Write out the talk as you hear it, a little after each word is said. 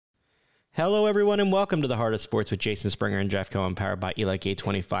Hello, everyone, and welcome to the Heart of Sports with Jason Springer and Jeff Cohen, powered by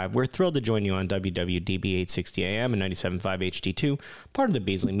Elike825. We're thrilled to join you on WWDB 860 AM and 97.5 HD2, part of the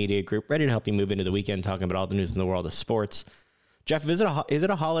Beasley Media Group, ready to help you move into the weekend talking about all the news in the world of sports. Jeff, is it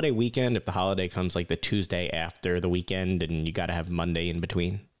a holiday weekend if the holiday comes like the Tuesday after the weekend and you got to have Monday in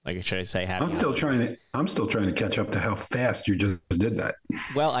between? Like, should I say happy? I'm still trying to catch up to how fast you just did that.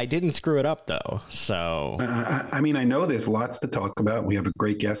 Well, I didn't screw it up though. So I mean, I know there's lots to talk about. We have a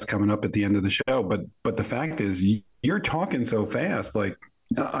great guest coming up at the end of the show, but the fact is you're talking so fast. Like,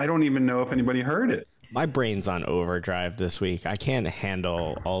 I don't even know if anybody heard it. My brain's on overdrive this week. I can't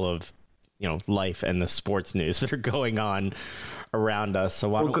handle all of, life and the sports news that are going on around us.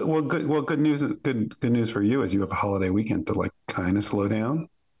 So good news for you is you have a holiday weekend to like kind of slow down.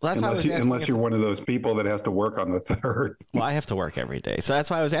 Well, that's unless you're one of those people that has to work on the 3rd. Well, I have to work every day. So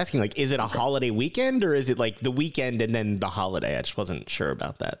that's why I was asking, like, is it a holiday weekend or is it like the weekend and then the holiday? I just wasn't sure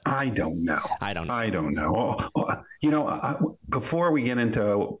about that. I don't know. Before we get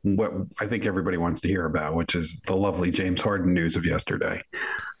into what I think everybody wants to hear about, which is the lovely James Harden news of yesterday,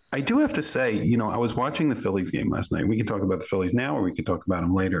 I do have to say, I was watching the Phillies game last night. We can talk about the Phillies now or we can talk about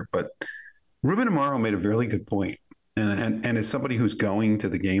them later. But Ruben Amaro made a really good point. And as somebody who's going to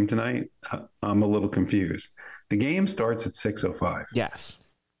the game tonight, I'm a little confused. The game starts at 6:05. Yes.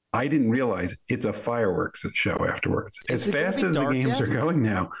 I didn't realize it's a fireworks show afterwards. As fast as the games are going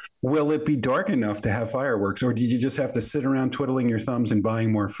now, will it be dark enough to have fireworks, or do you just have to sit around twiddling your thumbs and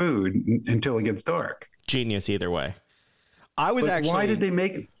buying more food until it gets dark? Genius either way. Why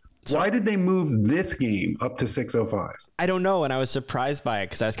did they move this game up to 6:05? I don't know, and I was surprised by it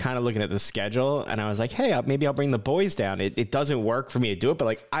because I was kind of looking at the schedule, and I was like, hey, maybe I'll bring the boys down. It doesn't work for me to do it, but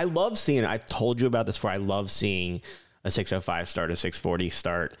like I love seeing it. I've told you about this before. I love seeing a 6:05 start, a 6:40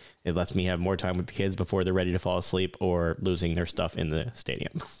 start. It lets me have more time with the kids before they're ready to fall asleep or losing their stuff in the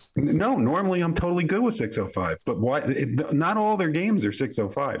stadium. No, normally I'm totally good with 6:05, but why? Not all their games are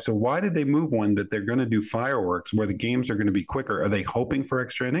 6:05. So why did they move one that they're going to do fireworks where the games are going to be quicker? Are they hoping for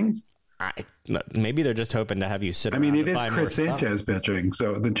extra innings? Maybe they're just hoping to have you sit. I mean, it is Chris Sanchez pitching,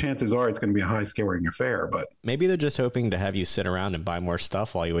 so the chances are it's going to be a high-scoring affair. But maybe they're just hoping to have you sit around and buy more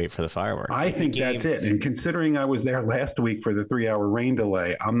stuff while you wait for the fireworks. I think that's it. And considering I was there last week for the 3-hour rain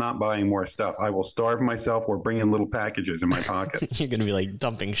delay, I'm not buying more stuff. I will starve myself or bring in little packages in my pockets. You're going to be like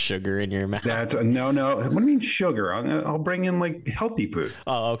dumping sugar in your mouth. No. What do you mean sugar? I'll bring in like healthy food.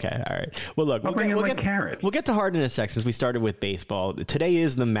 Oh, okay. All right. Well, look, I'll bring in carrots. We'll get to Harden in a sec since we started with baseball. Today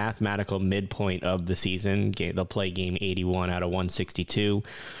is the mathematical midpoint of the season. They'll play game 81 out of 162.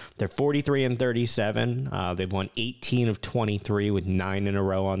 They're 43-37. They've won 18 of 23 with 9 in a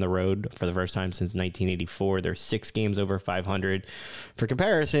row on the road for the first time since 1984. They're 6 games over 500. For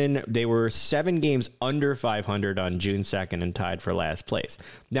comparison, they were 7 games under 500 on June 2nd and tied for last place.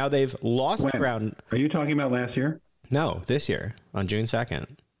 Now they've lost ground. Are you talking about last year? No, this year on June 2nd.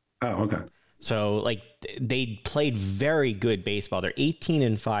 Oh, okay. So, like, they played very good baseball. They're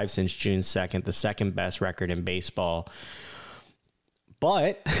 18-5 since June 2nd, the second best record in baseball.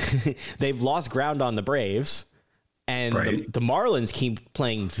 But they've lost ground on the Braves, and the Marlins keep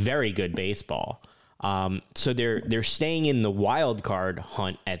playing very good baseball. So they're staying in the wild card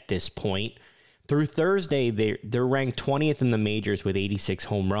hunt at this point. Through Thursday, they're ranked 20th in the majors with 86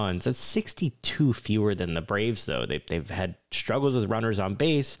 home runs. That's 62 fewer than the Braves, though. They've had struggles with runners on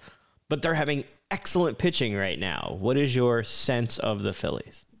base, but they're having excellent pitching right now. What is your sense of the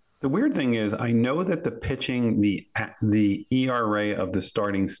Phillies? The weird thing is, I know that the pitching, the ERA of the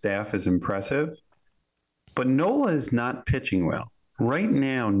starting staff is impressive, but Nola is not pitching well. Right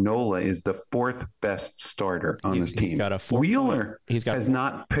now, Nola is the 4th best starter on this team. Wheeler has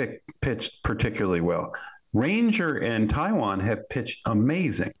not pitched particularly well. Ranger and Taiwan have pitched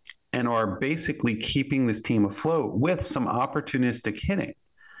amazing and are basically keeping this team afloat with some opportunistic hitting.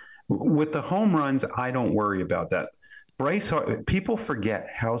 With the home runs, I don't worry about that. People forget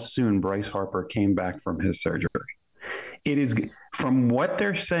how soon Bryce Harper came back from his surgery. It is, from what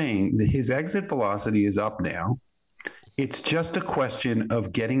they're saying, his exit velocity is up now. It's just a question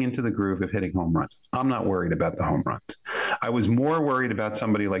of getting into the groove of hitting home runs. I'm not worried about the home runs. I was more worried about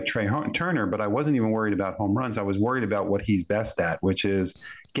somebody like Trey Turner, but I wasn't even worried about home runs. I was worried about what he's best at, which is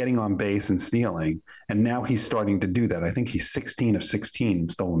getting on base and stealing. And now he's starting to do that. I think he's 16 of 16 in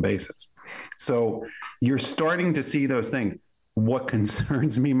stolen bases. So you're starting to see those things. What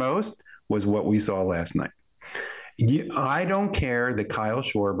concerns me most was what we saw last night. I don't care that Kyle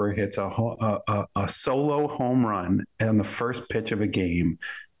Schwarber hits a solo home run on the first pitch of a game,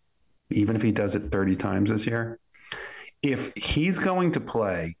 even if he does it 30 times this year. If he's going to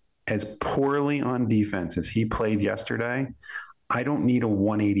play as poorly on defense as he played yesterday, I don't need a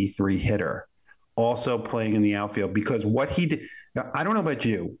 183 hitter also playing in the outfield, because what he did, I don't know about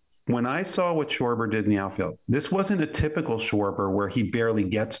you. When I saw what Schwarber did in the outfield, this wasn't a typical Schwarber where he barely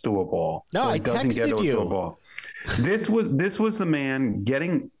gets to a ball. No, or I he doesn't texted get to you. a ball. This was the man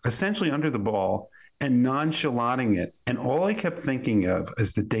getting essentially under the ball and nonchalanting it. And all I kept thinking of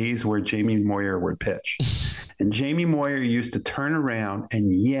is the days where Jamie Moyer would pitch. And Jamie Moyer used to turn around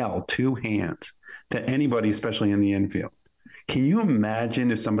and yell two hands to anybody, especially in the infield. Can you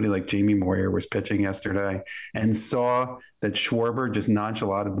imagine if somebody like Jamie Moyer was pitching yesterday and saw that Schwarber just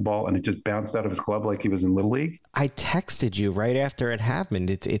nonchalanted the ball and it just bounced out of his glove like he was in Little League? I texted you right after it happened.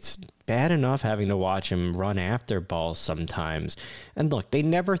 It's bad enough having to watch him run after balls sometimes. And look, they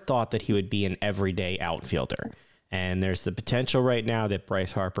never thought that he would be an everyday outfielder. And there's the potential right now that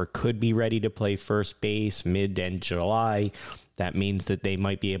Bryce Harper could be ready to play first base mid-end July. That means that they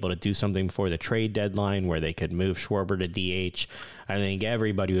might be able to do something before the trade deadline where they could move Schwarber to DH. I think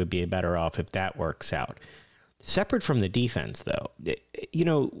everybody would be better off if that works out. Separate from the defense, though, you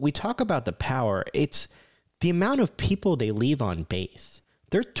know, we talk about the power. It's the amount of people they leave on base.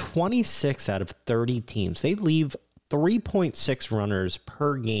 They're 26 out of 30 teams. They leave 3.6 runners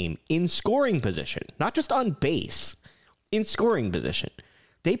per game in scoring position, not just on base, in scoring position.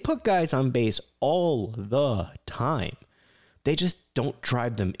 They put guys on base all the time. They just don't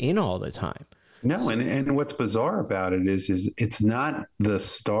drive them in all the time. No, and what's bizarre about it is it's not the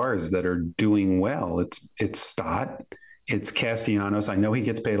stars that are doing well. It's Stott, it's Castellanos. I know he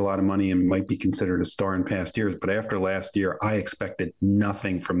gets paid a lot of money and might be considered a star in past years, but after last year, I expected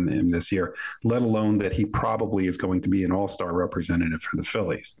nothing from him this year, let alone that he probably is going to be an all-star representative for the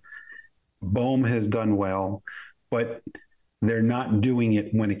Phillies. Bohm has done well, but they're not doing it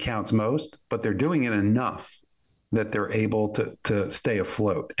when it counts most, but they're doing it enough that they're able to stay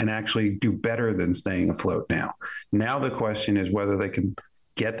afloat and actually do better than staying afloat now. Now the question is whether they can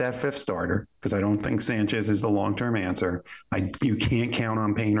get that fifth starter, because I don't think Sanchez is the long-term answer. You can't count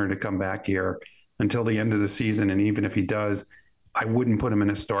on Painter to come back here until the end of the season, and even if he does, I wouldn't put him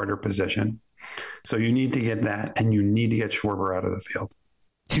in a starter position. So you need to get that, and you need to get Schwarber out of the field.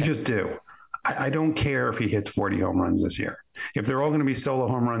 You just do. I don't care if he hits 40 home runs this year. If they're all going to be solo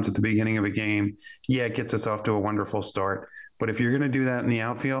home runs at the beginning of a game, yeah, it gets us off to a wonderful start. But if you're going to do that in the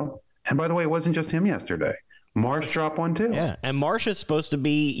outfield, and by the way, it wasn't just him yesterday. Marsh dropped one too. Yeah, and Marsh is supposed to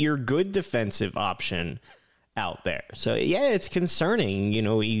be your good defensive option out there. So, yeah, it's concerning. You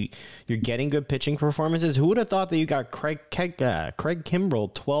know, you're getting good pitching performances. Who would have thought that you got Craig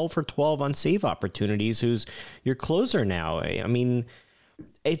Kimbrell 12 for 12 on save opportunities, who's your closer now? I mean...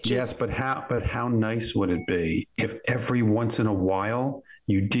 Yes, but how nice would it be if every once in a while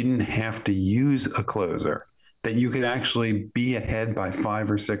you didn't have to use a closer, that you could actually be ahead by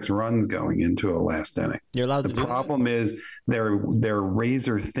 5 or 6 runs going into a last inning? You're allowed to do that. The problem is they're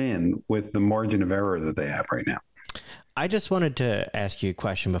razor thin with the margin of error that they have right now. I just wanted to ask you a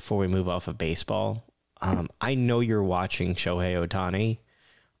question before we move off of baseball. I know you're watching Shohei Ohtani.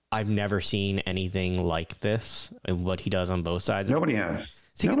 I've never seen anything like this and what he does on both sides. Nobody has.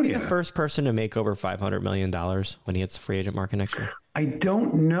 Is he going to be the first person to make over $500 million when he hits the free agent market next year? I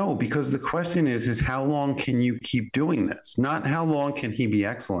don't know, because the question is how long can you keep doing this? Not how long can he be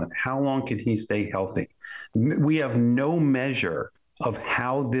excellent. How long can he stay healthy? We have no measure of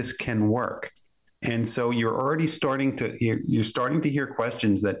how this can work. And so you're already starting to hear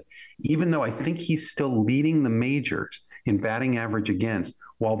questions that, even though I think he's still leading the majors in batting average against,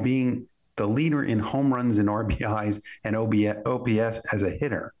 while being the leader in home runs and RBIs and OPS as a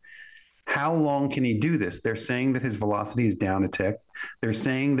hitter. How long can he do this? They're saying that his velocity is down a tick. They're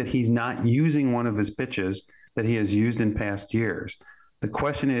saying that he's not using one of his pitches that he has used in past years. The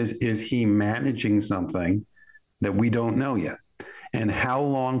question is he managing something that we don't know yet? And how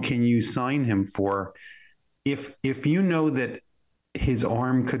long can you sign him for? If you know that his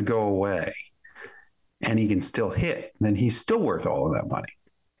arm could go away and he can still hit, then he's still worth all of that money.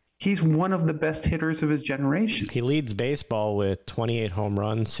 He's one of the best hitters of his generation. He leads baseball with 28 home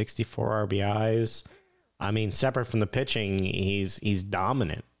runs, 64 RBIs. I mean, separate from the pitching, he's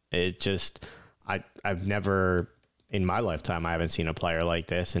dominant. It just, I've never, in my lifetime, I haven't seen a player like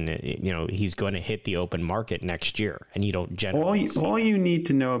this. And, he's going to hit the open market next year. And you don't generally all you need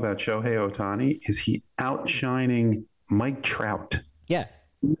to know about Shohei Ohtani is he's outshining Mike Trout. Yeah.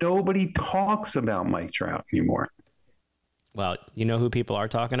 Nobody talks about Mike Trout anymore. Well, you know who people are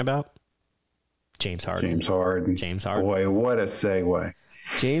talking about? James Harden. James Harden. Boy, what a segue.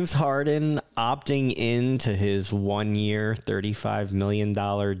 James Harden opting into his 1 year, $35 million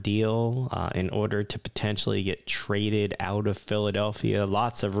deal in order to potentially get traded out of Philadelphia.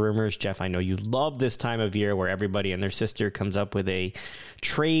 Lots of rumors. Jeff, I know you love this time of year where everybody and their sister comes up with a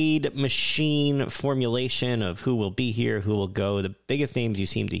trade machine formulation of who will be here, who will go. The biggest names you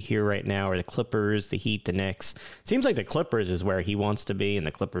seem to hear right now are the Clippers, the Heat, the Knicks. Seems like the Clippers is where he wants to be, and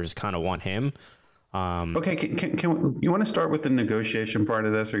the Clippers kind of want him. Okay, can you want to start with the negotiation part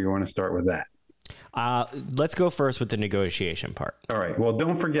of this, or you want to start with that? Let's go first with the negotiation part. All right. Well,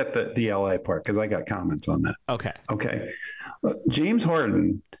 don't forget the LA part, because I got comments on that. Okay. James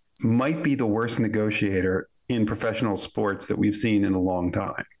Harden might be the worst negotiator in professional sports that we've seen in a long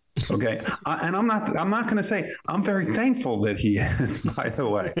time. Okay. And I'm not going to say I'm very thankful that he is, by the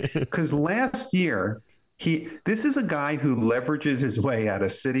way, because last year, this is a guy who leverages his way out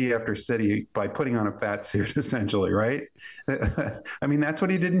of city after city by putting on a fat suit, essentially, right? I mean, that's what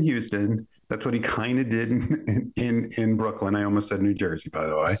he did in Houston. That's what he kind of did in Brooklyn. I almost said New Jersey, by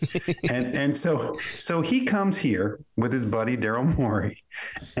the way. and so he comes here with his buddy Daryl Morey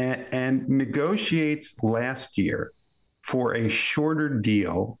and negotiates last year for a shorter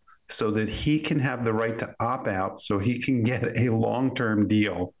deal so that he can have the right to opt out, so he can get a long-term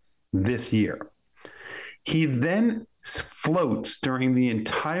deal this year. He then floats during the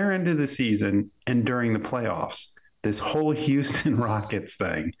entire end of the season and during the playoffs, this whole Houston Rockets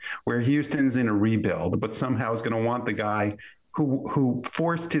thing, where Houston's in a rebuild, but somehow is going to want the guy who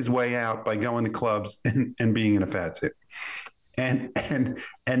forced his way out by going to clubs and being in a fat suit. And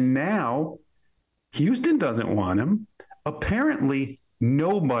now Houston doesn't want him. Apparently,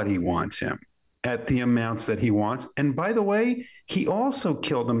 nobody wants him at the amounts that he wants. And by the way, he also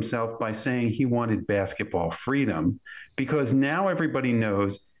killed himself by saying he wanted basketball freedom, because now everybody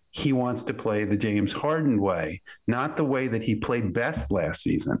knows he wants to play the James Harden way, not the way that he played best last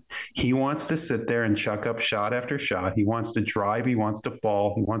season. He wants to sit there and chuck up shot after shot. He wants to drive. He wants to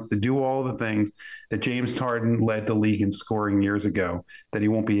fall. He wants to do all the things that James Harden led the league in scoring years ago, that he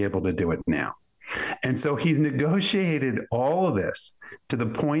won't be able to do it now. And so he's negotiated all of this to the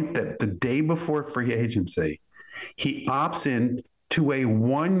point that the day before free agency, he opts in to a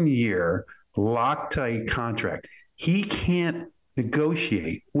 1 year Loctite contract. He can't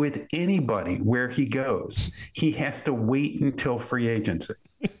negotiate with anybody where he goes. He has to wait until free agency.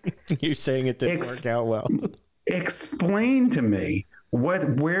 You're saying it didn't work out well. Explain to me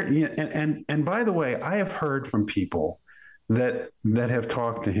where, and by the way, I have heard from people that have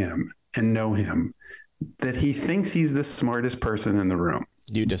talked to him and know him that he thinks he's the smartest person in the room.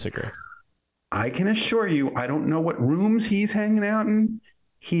 You disagree? I can assure you, I don't know what rooms he's hanging out in.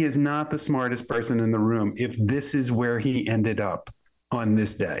 He is not the smartest person in the room if this is where he ended up on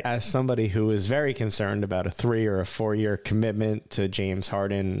this day. As somebody who is very concerned about a 3 or a 4 year commitment to James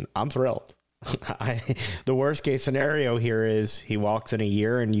Harden, I'm thrilled. The worst case scenario here is he walks in a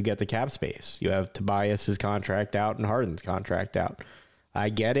year and you get the cap space. You have Tobias's contract out and Harden's contract out. I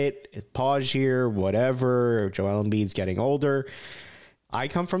get it. Pause here, whatever. Joel Embiid's getting older. I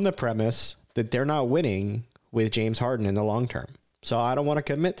come from the premise that they're not winning with James Harden in the long term. So I don't want to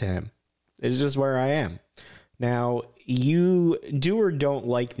commit to him. It's just where I am. Now, you do or don't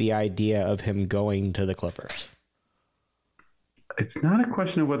like the idea of him going to the Clippers? It's not a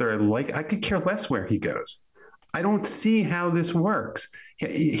question of whether I could care less where he goes. I don't see how this works.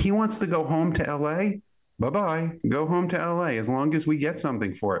 He wants to go home to LA. Bye-bye. Go home to LA as long as we get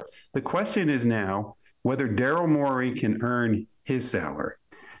something for it. The question is now whether Daryl Morey can earn his salary.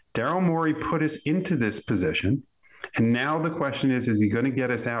 Daryl Morey put us into this position. And now the question is he going to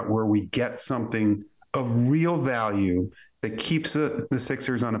get us out where we get something of real value that keeps the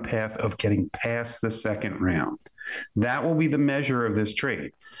Sixers on a path of getting past the second round? That will be the measure of this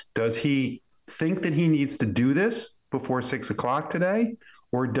trade. Does he think that he needs to do this before 6 o'clock today?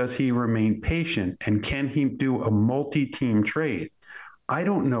 Or does he remain patient? And can he do a multi-team trade? I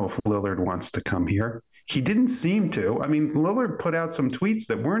don't know if Lillard wants to come here. He didn't seem to. I mean, Lillard put out some tweets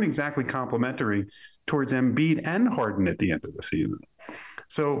that weren't exactly complimentary towards Embiid and Harden at the end of the season.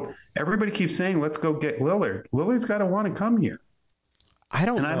 So everybody keeps saying, let's go get Lillard. Lillard's got to want to come here. I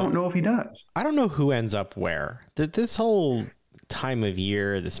don't know if he does. I don't know who ends up where. This whole time of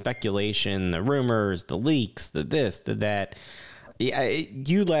year, the speculation, the rumors, the leaks, the this, the that.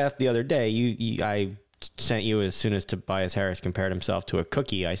 You laughed the other day. I sent you as soon as Tobias Harris compared himself to a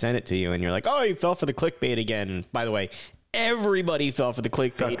cookie. I sent it to you, and you're like, "Oh, he fell for the clickbait again." By the way, everybody fell for the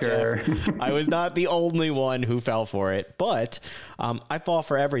clickbait. I was not the only one who fell for it, but I fall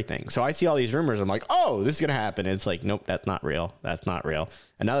for everything. So I see all these rumors. I'm like, "Oh, this is gonna happen." And it's like, nope, that's not real. That's not real.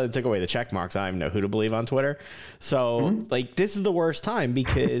 And now that they took away the check marks, I don't even know who to believe on Twitter. So, like, this is the worst time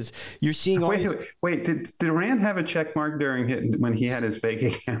because you're seeing all Wait, did Durant have a check mark when he had his fake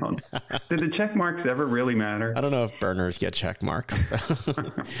account? Did the check marks ever really matter? I don't know if burners get check marks.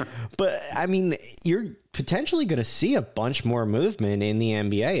 But, I mean, you're potentially going to see a bunch more movement in the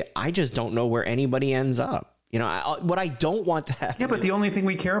NBA. I just don't know where anybody ends up. You know, what I don't want to happen. Yeah, but the only thing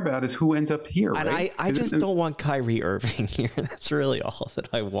we care about is who ends up here. And right? I just don't want Kyrie Irving here. That's really all that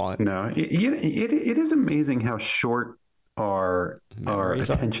I want. No, it is amazing how short our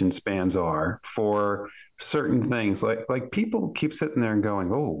attention spans are for certain things. Like people keep sitting there and going,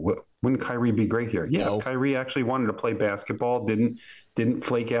 "Oh, wouldn't Kyrie be great here?" Yeah, if Kyrie actually wanted to play basketball, didn't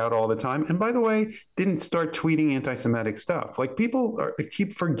flake out all the time, and by the way, didn't start tweeting anti-Semitic stuff. Like people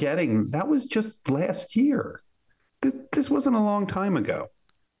keep forgetting that was just last year. This wasn't a long time ago.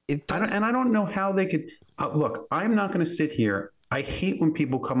 I don't know how they could look. I'm not going to sit here. I hate when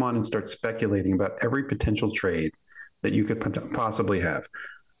people come on and start speculating about every potential trade that you could possibly have.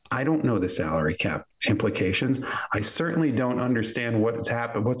 I don't know the salary cap implications. I certainly don't understand what's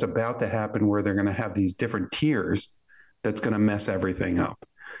about to happen, where they're going to have these different tiers that's going to mess everything up.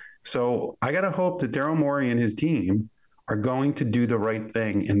 So I got to hope that Daryl Morey and his team are going to do the right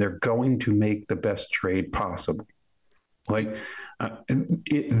thing, and they're going to make the best trade possible. Like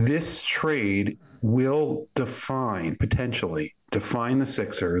this trade will potentially define the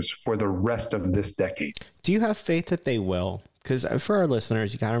Sixers for the rest of this decade. Do you have faith that they will? Because for our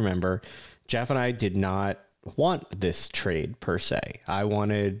listeners, you got to remember, Jeff and I did not want this trade per se. I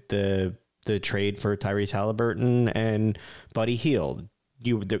wanted the trade for Tyrese Halliburton and Buddy Hield.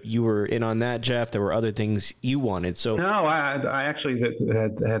 You were in on that, Jeff. There were other things you wanted. So no, I actually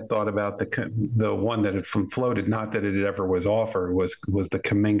had thought about the one that had floated. Not that it ever was offered. Was the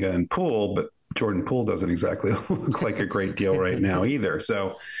Kuminga and Poole, but Jordan Poole doesn't exactly look like a great deal right now either.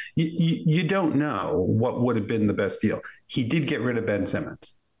 So you don't know what would have been the best deal. He did get rid of Ben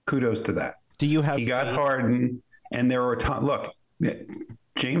Simmons. Kudos to that. He got Harden, and there were look,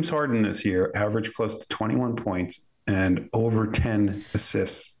 James Harden this year averaged close to 21 points and over 10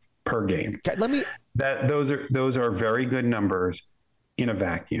 assists per game. Those are very good numbers in a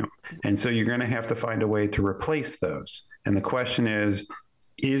vacuum. And so you're going to have to find a way to replace those. And the question is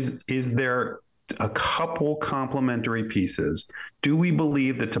there a couple complementary pieces? Do we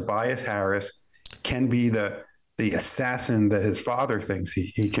believe that Tobias Harris can be the assassin that his father thinks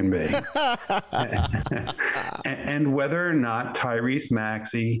he can be? and whether or not Tyrese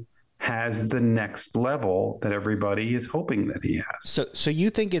Maxey has the next level that everybody is hoping that he has. So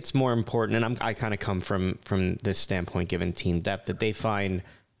you think it's more important, and I kind of come from this standpoint, given team depth, that they find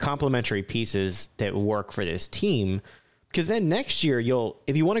complementary pieces that work for this team, because then next year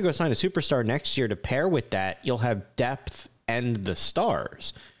if you want to go sign a superstar next year to pair with that, you'll have depth and the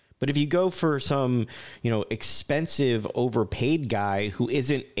stars. But if you go for some, expensive, overpaid guy who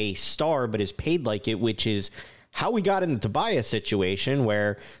isn't a star but is paid like it, which is how we got in the Tobias situation,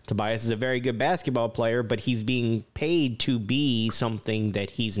 where Tobias is a very good basketball player, but he's being paid to be something that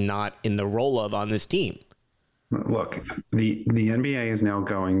he's not in the role of on this team. Look, the NBA is now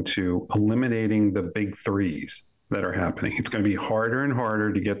going to eliminating the big threes that are happening. It's going to be harder and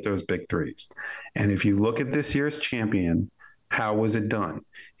harder to get those big threes. And if you look at this year's champion, how was it done?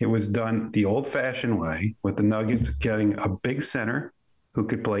 It was done the old-fashioned way, with the Nuggets getting a big center who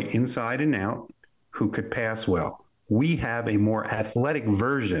could play inside and out, who could pass well. We have a more athletic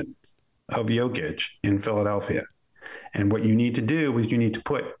version of Jokic in Philadelphia. And what you need to do is you need to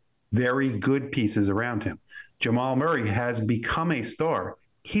put very good pieces around him. Jamal Murray has become a star.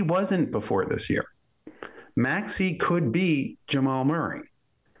 He wasn't before this year. Maxey could be Jamal Murray.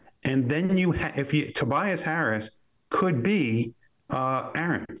 And then Tobias Harris could be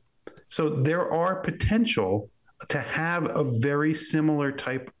Aaron. So there are potential to have a very similar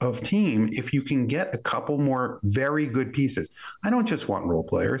type of team if you can get a couple more very good pieces. I don't just want role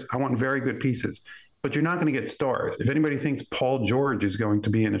players. I want very good pieces. But you're not going to get stars. If anybody thinks Paul George is going to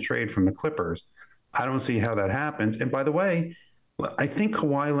be in a trade from the Clippers, I don't see how that happens. And by the way, I think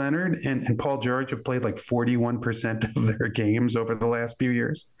Kawhi Leonard and Paul George have played like 41% of their games over the last few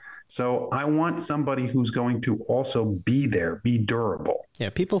years. So I want somebody who's going to also be there, be durable. Yeah,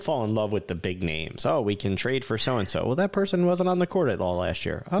 people fall in love with the big names. Oh, we can trade for so-and-so. Well, that person wasn't on the court at all last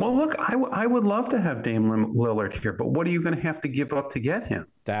year. Oh. Well, look, I would love to have Dame Lillard here, but what are you going to have to give up to get him?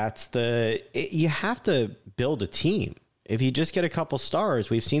 You have to build a team. If you just get a couple stars,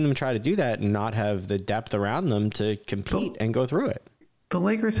 we've seen them try to do that and not have the depth around them to compete and go through it. The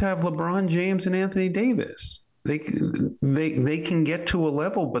Lakers have LeBron James and Anthony Davis. They can get to a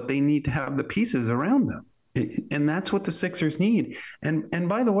level, but they need to have the pieces around them. And that's what the Sixers need. And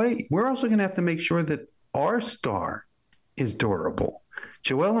by the way, we're also going to have to make sure that our star is durable.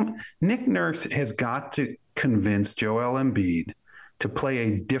 Nick Nurse has got to convince Joel Embiid to play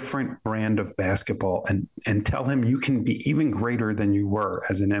a different brand of basketball and tell him you can be even greater than you were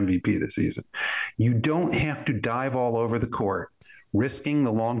as an MVP this season. You don't have to dive all over the court, risking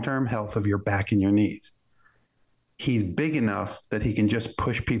the long-term health of your back and your knees. He's big enough that he can just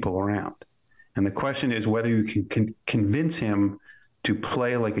push people around. And the question is whether you can convince him to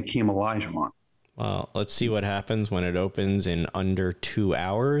play like Akeem Olajuwon. Well, let's see what happens when it opens in under 2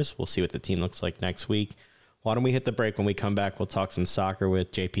 hours. We'll see what the team looks like next week. Why don't we hit the break? When we come back, we'll talk some soccer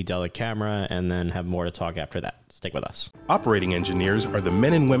with JP Dellacamera and then have more to talk after that. Stick with us. Operating engineers are the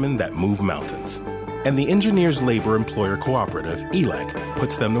men and women that move mountains. And the Engineers Labor Employer Cooperative, ELEC,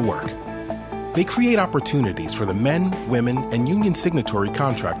 puts them to work. They create opportunities for the men, women, and union signatory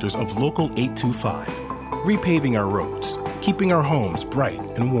contractors of Local 825, repaving our roads, keeping our homes bright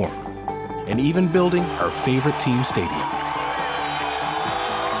and warm, and even building our favorite team stadium.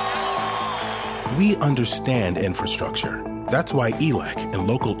 We understand infrastructure. That's why ELEC and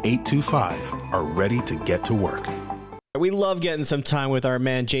Local 825 are ready to get to work. We love getting some time with our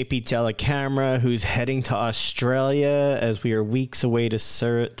man JP Dellacamera, who's heading to Australia as we are weeks away to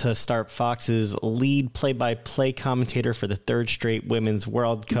start Fox's lead play-by-play commentator for the third straight Women's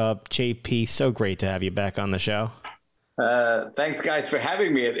World Cup. JP, so great to have you back on the show. Thanks, guys, for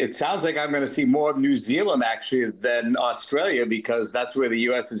having me. It sounds like I'm going to see more of New Zealand, actually, than Australia, because that's where the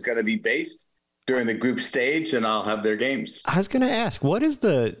U.S. is going to be based during the group stage, and I'll have their games. I was going to ask,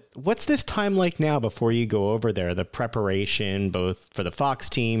 what's this time like now before you go over there? The preparation, both for the Fox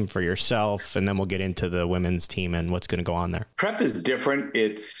team, for yourself, and then we'll get into the women's team and what's going to go on there. Prep is different.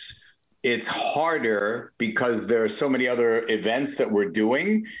 It's harder because there are so many other events that we're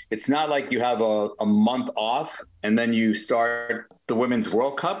doing. It's not like you have a month off and then you start the Women's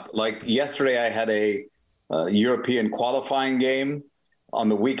World Cup. Like yesterday, I had a European qualifying game. On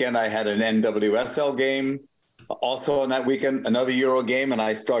the weekend, I had an NWSL game. Also on that weekend, another Euro game, and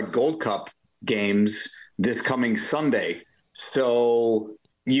I start Gold Cup games this coming Sunday. So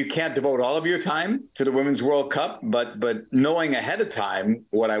you can't devote all of your time to the Women's World Cup, but knowing ahead of time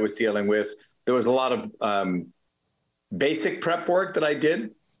what I was dealing with, there was a lot of basic prep work that I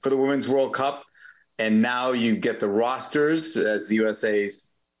did for the Women's World Cup. And now you get the rosters, as the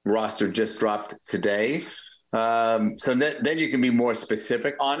USA's roster just dropped today. So then you can be more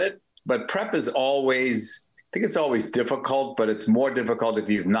specific on it. But prep is always, I think it's always difficult, but it's more difficult if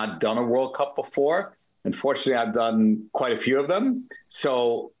you've not done a World Cup before. Unfortunately, I've done quite a few of them.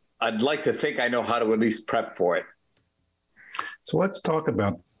 So I'd like to think I know how to at least prep for it. So let's talk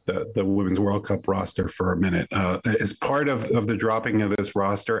about the Women's World Cup roster for a minute. As part of the dropping of this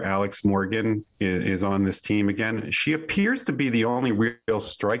roster, Alex Morgan is on this team again. She appears to be the only real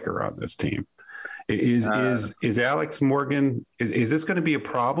striker on this team. Is Alex Morgan, is this going to be a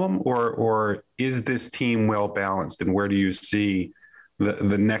problem, or is this team well balanced, and where do you see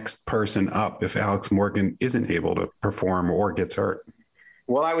the next person up if Alex Morgan isn't able to perform or gets hurt?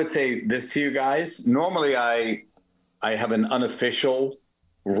 Well, I would say this to you guys. Normally I have an unofficial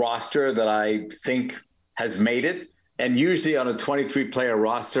roster that I think has made it, and usually on a 23-player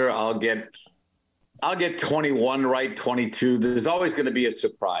roster, I'll get 21 right, 22. There's always going to be a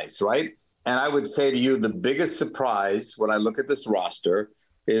surprise, right? And I would say to you, the biggest surprise when I look at this roster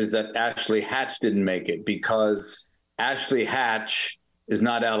is that Ashley Hatch didn't make it, because Ashley Hatch is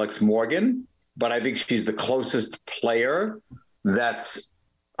not Alex Morgan, but I think she's the closest player that's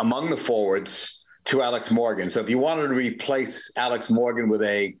among the forwards to Alex Morgan. So if you wanted to replace Alex Morgan with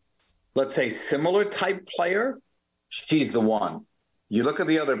a, let's say, similar type player, she's the one. You look at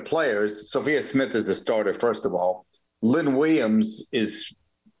the other players, Sophia Smith is the starter, first of all. Lynn Williams is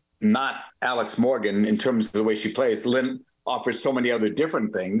not Alex Morgan in terms of the way she plays. Lynn offers so many other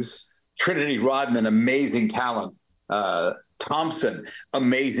different things. Trinity Rodman, amazing talent. Thompson,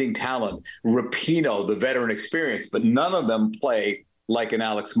 amazing talent. Rapinoe, the veteran experience, but none of them play like an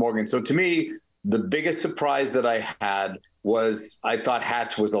Alex Morgan. So to me, the biggest surprise that I had was I thought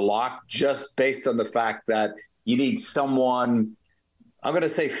Hatch was a lock, just based on the fact that you need someone, I'm going to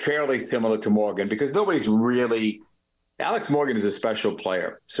say fairly similar to Morgan, because nobody's really, Alex Morgan is a special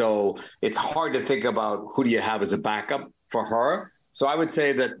player. So it's hard to think about who do you have as a backup for her. So I would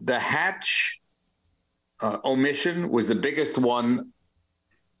say that the Hatch omission was the biggest one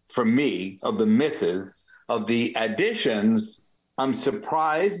for me of the misses. Of the additions, I'm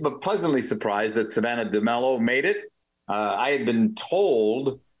surprised, but pleasantly surprised that Savannah DeMello made it. I had been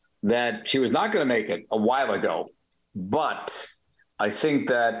told that she was not going to make it a while ago, but I think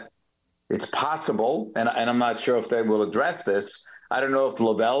that it's possible, and I'm not sure if they will address this. I don't know if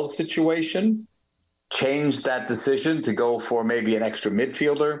Lavelle's situation changed that decision to go for maybe an extra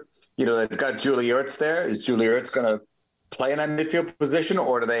midfielder. They've got Julie Ertz there. Is Julie Ertz going to play in that midfield position,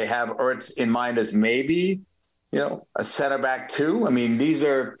 or do they have Ertz in mind as maybe, a center back too? I mean, these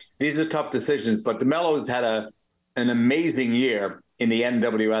are tough decisions, but DeMello's had an amazing year in the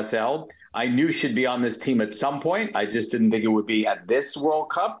NWSL. I knew she'd be on this team at some point. I just didn't think it would be at this World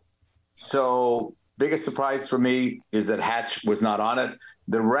Cup. So biggest surprise for me is that Hatch was not on it.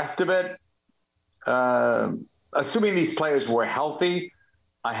 The rest of it, assuming these players were healthy,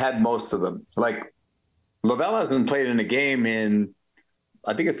 I had most of them. Like, Lavelle hasn't played in a game in,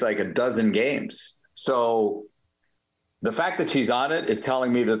 I think it's like a dozen games. So the fact that she's on it is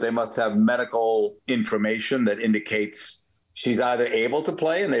telling me that they must have medical information that indicates she's either able to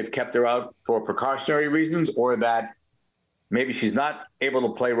play and they've kept her out for precautionary reasons, or that maybe she's not able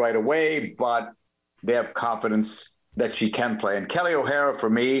to play right away, but they have confidence that she can play. And Kelly O'Hara, for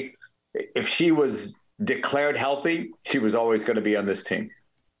me, if she was declared healthy, she was always going to be on this team.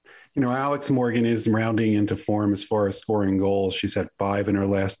 Alex Morgan is rounding into form as far as scoring goals. She's had 5 in her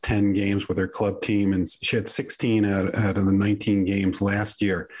last 10 games with her club team, and she had 16 out of the 19 games last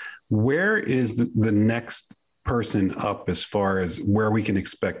year. Where is the next person up as far as where we can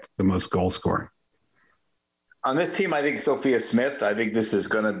expect the most goal scoring? On this team, I think Sophia Smith. I think this is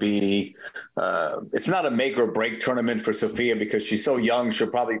going to be it's not a make or break tournament for Sophia because she's so young. She'll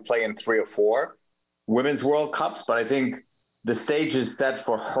probably play in 3 or 4 Women's World Cups, but I think the stage is set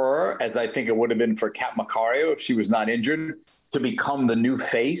for her, as I think it would have been for Kat Macario if she was not injured, to become the new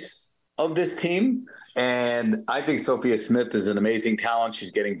face of this team. And I think Sophia Smith is an amazing talent.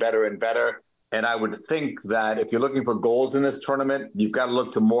 She's getting better and better. And I would think that if you're looking for goals in this tournament, you've got to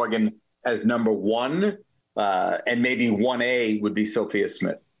look to Morgan as number 1, and maybe 1A would be Sophia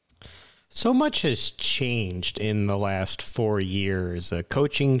Smith. So much has changed in the last 4 years. A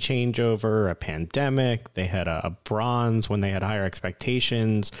coaching changeover, a pandemic. They had a bronze when they had higher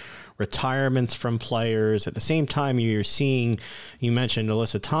expectations, retirements from players. At the same time, you're seeing, you mentioned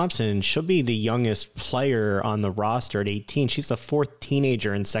Alyssa Thompson. She'll be the youngest player on the roster at 18. She's the 4th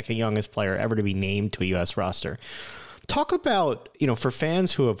teenager and 2nd youngest player ever to be named to a U.S. roster. Talk about, for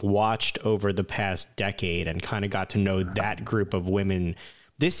fans who have watched over the past decade and kind of got to know that group of women,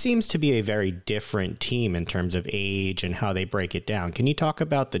 this seems to be a very different team in terms of age and how they break it down. Can you talk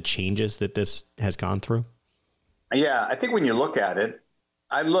about the changes that this has gone through? Yeah, I think when you look at it,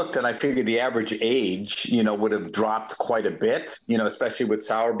 I looked and I figured the average age, would have dropped quite a bit, especially with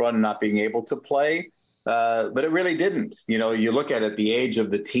Sauerbrunn not being able to play. But it really didn't. You look at it, the age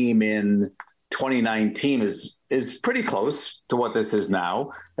of the team in 2019 is pretty close to what this is now.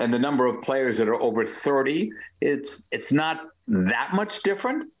 And the number of players that are over 30, it's not that much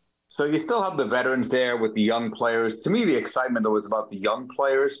different. So you still have the veterans there with the young players. To me, the excitement though is about the young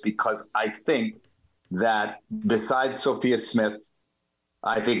players, because I think that besides Sophia Smith,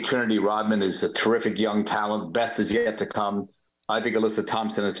 I think Trinity Rodman is a terrific young talent. Best is yet to come. I think Alyssa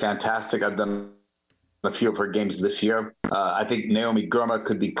Thompson is fantastic. I've done a few of her games this year. I think Naomi Girma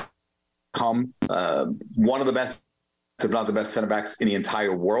could become one of the best, if not the best center backs in the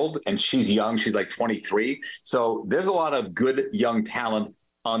entire world. And she's young. She's like 23. So there's a lot of good young talent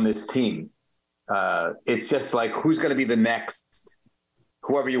on this team. It's just like, who's going to be the next,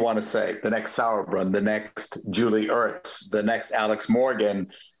 whoever you want to say, the next Sauerbrunn, the next Julie Ertz, the next Alex Morgan.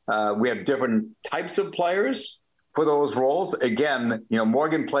 We have different types of players for those roles. Again,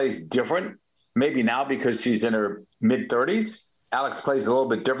 Morgan plays different, maybe now because she's in her mid-30s. Alex plays a little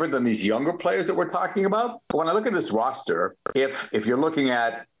bit different than these younger players that we're talking about. But when I look at this roster, if you're looking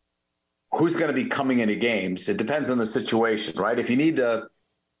at who's going to be coming into games, it depends on the situation, right? If you need to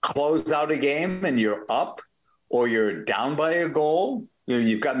close out a game and you're up or you're down by a goal,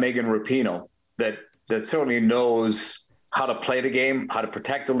 you've got Megan Rapinoe that certainly knows how to play the game, how to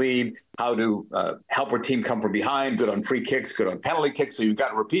protect the lead, how to help her team come from behind, good on free kicks, good on penalty kicks. So you've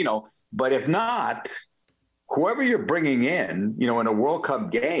got Rapinoe. But if not, whoever you're bringing in, in a World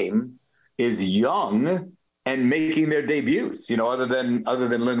Cup game is young and making their debuts, other than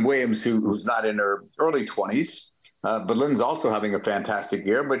Lynn Williams, who's not in her early 20s. But Lynn's also having a fantastic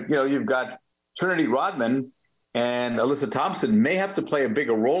year. But, you've got Trinity Rodman and Alyssa Thompson may have to play a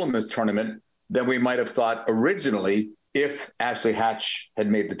bigger role in this tournament than we might have thought originally if Ashley Hatch had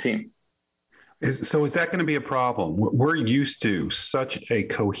made the team. So is that going to be a problem? We're used to such a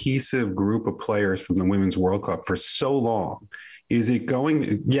cohesive group of players from the Women's World Cup for so long. Is it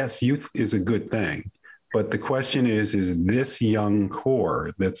going? Yes, youth is a good thing, but the question is this young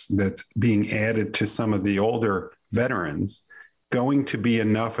core that's being added to some of the older veterans, going to be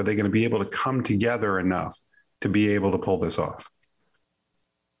enough? Are they going to be able to come together enough to be able to pull this off?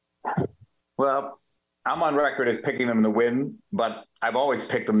 Well, I'm on record as picking them to win, but I've always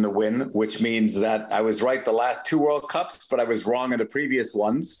picked them to win, which means that I was right the last 2 World Cups, but I was wrong in the previous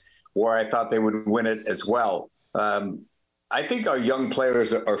ones where I thought they would win it as well. I think our young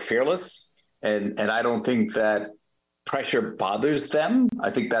players are fearless, and I don't think that pressure bothers them.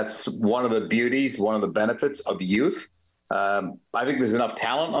 I think that's one of the beauties, one of the benefits of youth. I think there's enough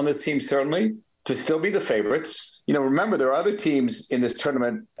talent on this team, certainly, to still be the favorites. Remember, there are other teams in this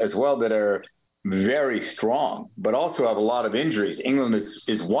tournament as well that are very strong, but also have a lot of injuries. England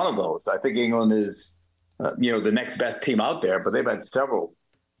is one of those. I think England is, the next best team out there, but they've had several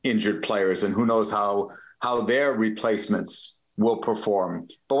injured players, and who knows how their replacements will perform.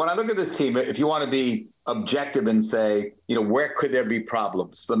 But when I look at this team, if you want to be objective and say, where could there be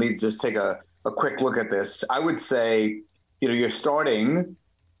problems? Let me just take a quick look at this. I would say, you're starting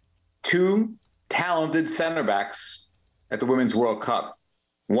 2 talented center backs at the Women's World Cup.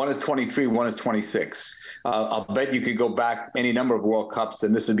 One is 23, one is 26. I'll bet you could go back any number of World Cups,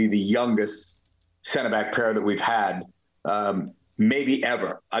 and this would be the youngest center back pair that we've had, maybe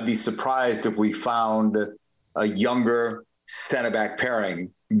ever. I'd be surprised if we found a younger center back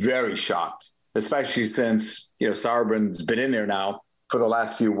pairing. Very shocked, especially since, Sauerbrun's been in there now for the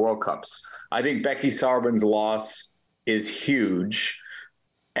last few World Cups. I think Becky Sauerbrun's loss is huge.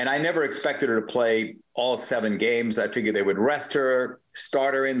 And I never expected her to play all 7 games. I figured they would rest her,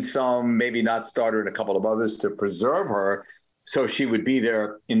 start her in some, maybe not start her in a couple of others to preserve her so she would be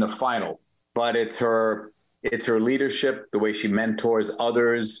there in the final. But it's her leadership, the way she mentors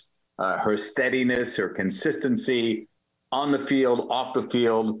others, her steadiness, her consistency on the field, off the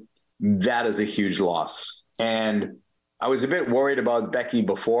field. That is a huge loss. And I was a bit worried about Becky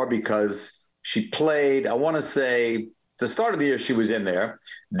before because she played, I want to say, the start of the year she was in there.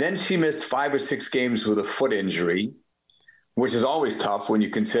 Then she missed 5 or 6 games with a foot injury, which is always tough when you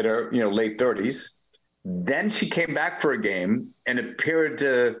consider, late 30s. Then she came back for a game and appeared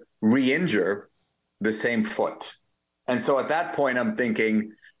to re-injure the same foot. And so at that point, I'm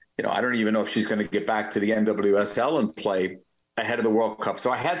thinking, I don't even know if she's going to get back to the NWSL and play ahead of the World Cup.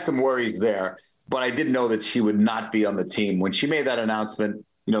 So I had some worries there, but I did know that she would not be on the team. When she made that announcement,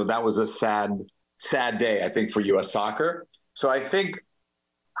 that was a sad day, I think, for U.S. soccer. So I think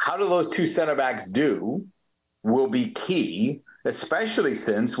how do those 2 center backs do will be key, especially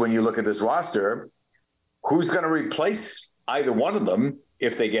since when you look at this roster, who's going to replace either one of them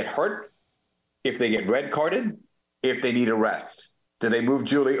if they get hurt, if they get red carded, if they need a rest? Do they move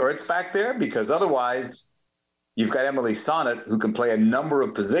Julie Ertz back there? Because otherwise, you've got Emily Sonnet, who can play a number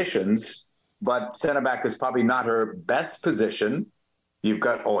of positions, but center back is probably not her best position. You've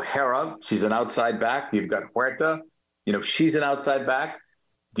got O'Hara. She's an outside back. You've got Huerta. She's an outside back.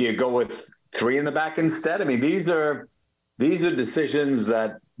 Do you go with 3 in the back instead? I mean, these are decisions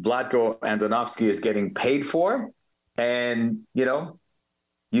that Vlatko Andonovski is getting paid for. And,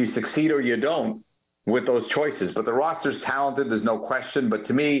 you succeed or you don't with those choices. But the roster's talented. There's no question. But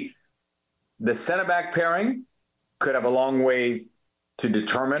to me, the center back pairing could have a long way to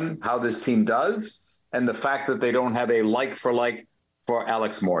determine how this team does. And the fact that they don't have a like-for-like for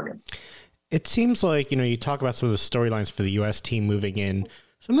Alex Morgan. It seems like, you talk about some of the storylines for the U.S. team moving in.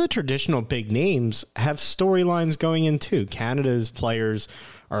 Some of the traditional big names have storylines going in too. Canada's players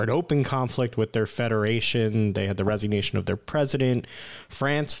are in open conflict with their federation. They had the resignation of their president.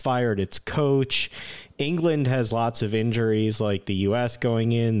 France fired its coach. England has lots of injuries like the U.S.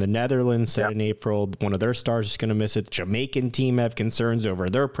 going in. The Netherlands said in April one of their stars is going to miss it. The Jamaican team have concerns over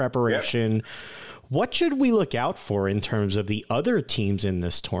their preparation. Yep. What should we look out for in terms of the other teams in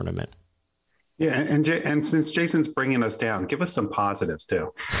this tournament? Yeah, and since Jason's bringing us down, give us some positives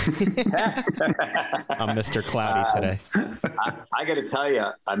too. I'm Mr. Cloudy today. I got to tell you,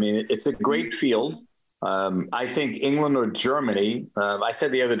 I mean, it's a great field. I think England or Germany. I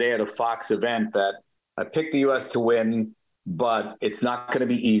said the other day at a Fox event that I picked the U.S. to win, but it's not going to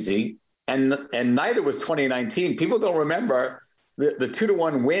be easy. And neither was 2019. People don't remember the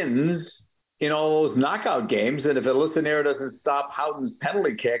 2-1 wins in all those knockout games. And if Elisinaire doesn't stop Houghton's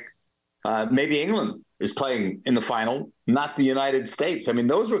penalty kick, maybe England is playing in the final, not the United States. I mean,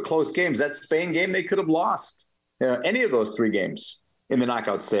 those were close games. That Spain game, they could have lost. Any of those 3 games in the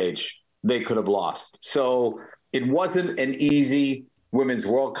knockout stage, they could have lost. So it wasn't an easy Women's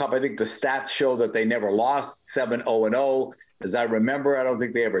World Cup. I think the stats show that they never lost 7-0-0. As I remember, I don't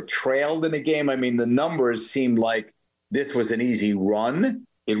think they ever trailed in a game. I mean, the numbers seemed like this was an easy run.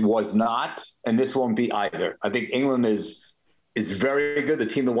 It was not, and this won't be either. I think England is very good. The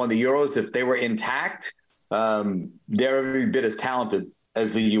team that won the Euros, if they were intact, they're every bit as talented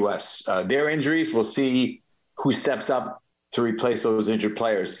as the U.S. Their injuries, we'll see who steps up to replace those injured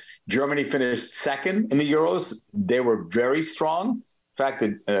players. Germany finished second in the Euros. They were very strong. In fact,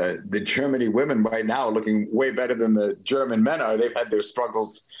 the Germany women right now are looking way better than the German men are. They've had their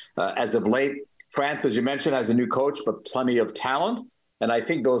struggles as of late. France, as you mentioned, has a new coach, but plenty of talent. And I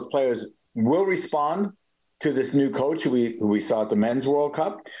think those players will respond to this new coach who we saw at the Men's World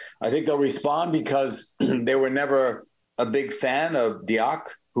Cup. I think they'll respond because they were never a big fan of Diak,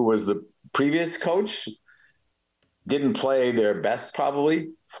 who was the previous coach. Didn't play their best probably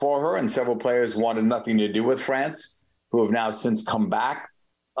for her, and several players wanted nothing to do with France, who have now since come back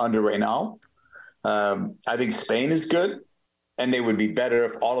under Reynal. I think Spain is good, and they would be better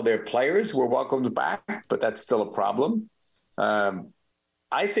if all of their players were welcomed back, but that's still a problem.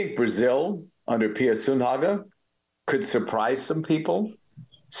 I think Brazil under Pia Sundhage could surprise some people.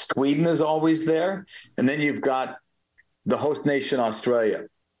 Sweden is always there. And then you've got the host nation, Australia.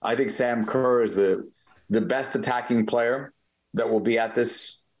 I think Sam Kerr is the best attacking player that will be at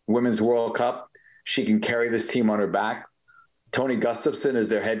this Women's World Cup. She can carry this team on her back. Tony Gustafsson is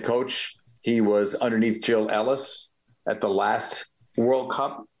their head coach. He was underneath Jill Ellis at the last World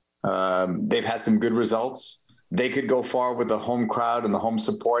Cup. They've had some good results. They could go far with the home crowd and the home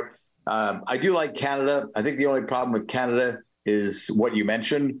support. I do like Canada. I think the only problem with Canada is what you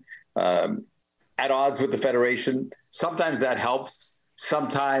mentioned, at odds with the Federation. Sometimes that helps.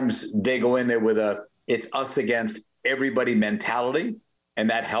 Sometimes they go in there with a it's us against everybody mentality, and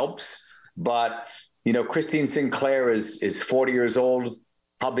that helps. But, Christine Sinclair is 40 years old.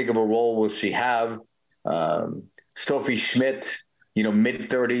 How big of a role will she have? Sophie Schmidt,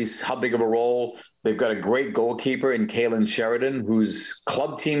 mid-30s. How big of a role? They've got a great goalkeeper in Kaylin Sheridan, whose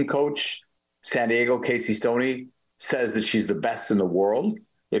club team coach, San Diego, Casey Stoney, says that she's the best in the world.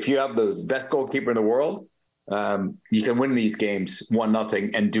 If you have the best goalkeeper in the world, you can win these games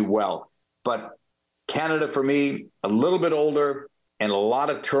 1-0 and do well. But Canada, for me, a little bit older and a lot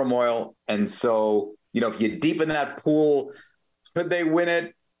of turmoil. And so, if you deepen that pool, could they win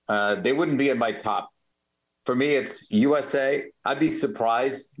it? They wouldn't be in my top. For me, it's USA. I'd be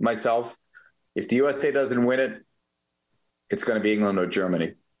surprised myself if the USA doesn't win it. It's going to be England or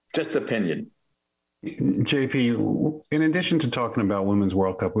Germany. Just opinion. JP, in addition to talking about Women's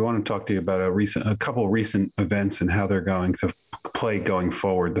World Cup, we want to talk to you about a couple of recent events and how they're going to play going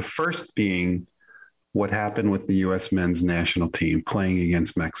forward. The first being what happened with the U.S. men's national team playing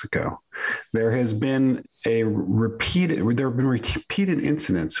against Mexico. There have been repeated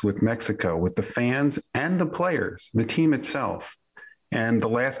incidents with Mexico, with the fans and the players, the team itself, and the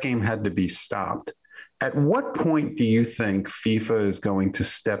last game had to be stopped. At what point do you think FIFA is going to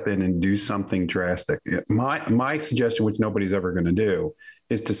step in and do something drastic? My suggestion, which nobody's ever going to do,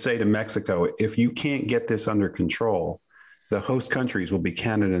 is to say to Mexico, if you can't get this under control, the host countries will be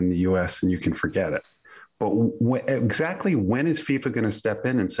Canada and the U.S., and you can forget it. But exactly when is FIFA going to step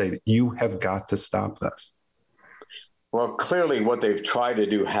in and say, you have got to stop this? Well, clearly what they've tried to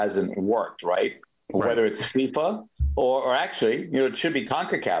do hasn't worked, right? Whether it's FIFA or actually, it should be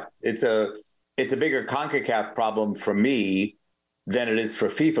CONCACAF. It's a bigger CONCACAF problem for me than it is for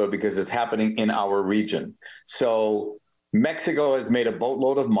FIFA because it's happening in our region. So Mexico has made a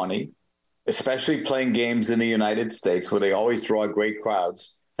boatload of money, especially playing games in the United States where they always draw great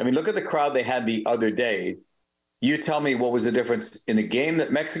crowds. I mean, look at the crowd they had the other day. You tell me what was the difference in the game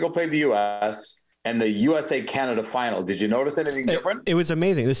that Mexico played the U.S. and the USA-Canada final. Did you notice anything different? It was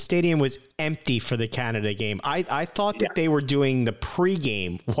amazing. The stadium was empty for the Canada game. I thought that they were doing the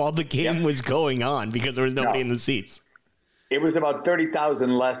pregame while the game was going on because there was nobody in the seats. It was about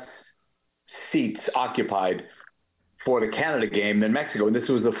 30,000 less seats occupied for the Canada game than Mexico. And this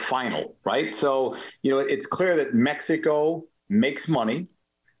was the final, right? So, it's clear that Mexico makes money.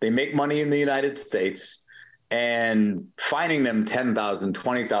 They make money in the United States, and fining them $10,000,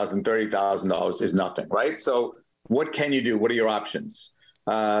 $20,000, $30,000 is nothing, right? So what can you do? What are your options?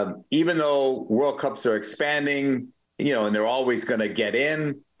 Even though World Cups are expanding, and they're always going to get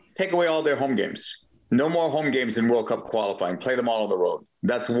in, take away all their home games. No more home games in World Cup qualifying. Play them all on the road.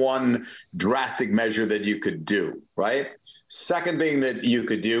 That's one drastic measure that you could do, right? Second thing that you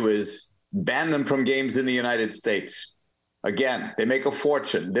could do is ban them from games in the United States. Again, they make a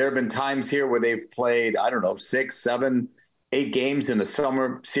fortune. There have been times here where they've played, 6, 7, 8 games in the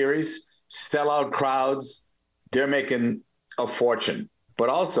summer series, sellout crowds. They're making a fortune. But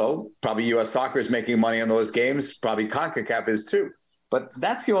also, probably U.S. Soccer is making money on those games. Probably CONCACAF is too. But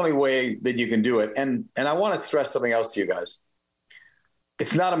that's the only way that you can do it. And I want to stress something else to you guys.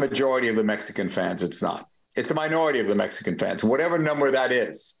 It's not a majority of the Mexican fans. It's not. It's a minority of the Mexican fans, whatever number that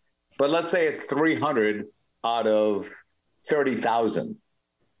is. But let's say it's 300 out of 30,000.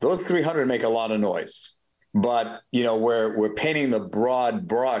 Those 300 make a lot of noise. But, we're painting the broad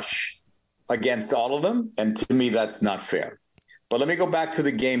brush against all of them. And to me, that's not fair. But let me go back to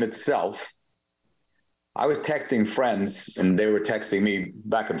the game itself. I was texting friends and they were texting me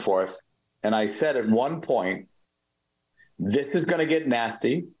back and forth. And I said at one point, this is going to get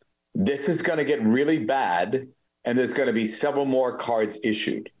nasty. This is going to get really bad. And there's going to be several more cards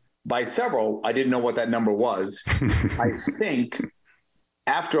issued. By several, I didn't know what that number was. I think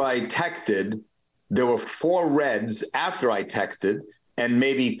after I texted, there were 4 reds after I texted and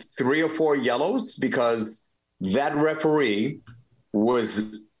maybe 3 or 4 yellows because that referee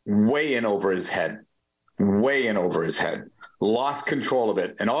was way in over his head, lost control of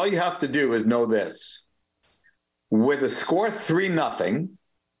it. And all you have to do is know this. With a score 3-0,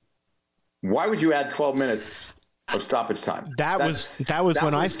 why would you add 12 minutes of stoppage time? That was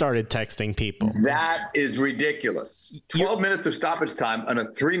when I started texting people. That is ridiculous. 12 minutes of stoppage time on a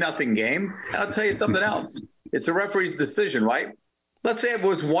 3-0 game. And I'll tell you something else. It's a referee's decision, right? Let's say it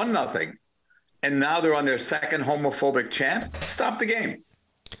was 1-0 and now they're on their second homophobic chant. Stop the game.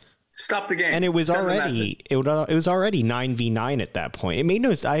 And it was already 9v9 at that point. It made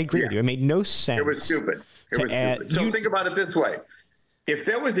no. I agree with you. It made no sense. It was stupid. So think about it this way: if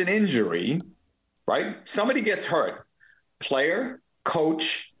there was an injury, right? Somebody gets hurt, player,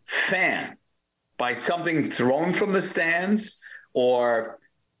 coach, fan, by something thrown from the stands, or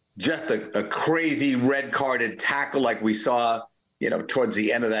just a crazy red carded tackle like we saw, towards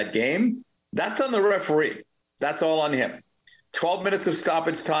the end of that game. That's on the referee. That's all on him. 12 minutes of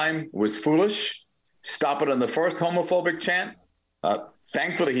stoppage time was foolish. Stop it on the first homophobic chant.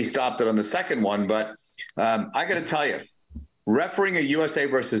 Thankfully, he stopped it on the second one. But I got to tell you, refereeing a USA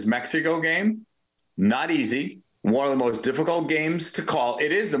versus Mexico game, not easy. One of the most difficult games to call.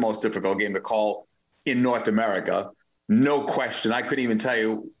 It is the most difficult game to call in North America. No question. I couldn't even tell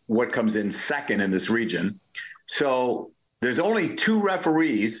you what comes in second in this region. So there's only 2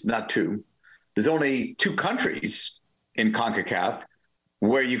 referees, not 2. There's only 2 countries in CONCACAF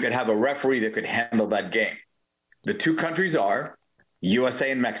where you could have a referee that could handle that game. The 2 countries are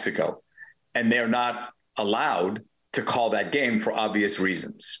USA and Mexico, and they're not allowed to call that game for obvious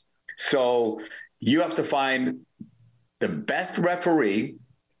reasons. So you have to find the best referee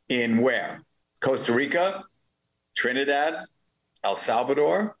in where? Costa Rica, Trinidad, El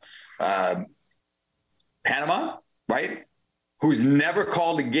Salvador, Panama, right? Who's never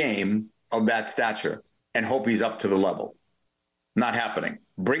called a game of that stature and hope he's up to the level. Not happening.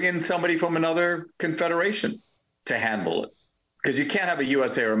 Bring in somebody from another confederation to handle it. Because you can't have a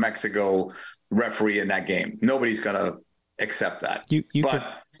USA or Mexico referee in that game. Nobody's going to accept that.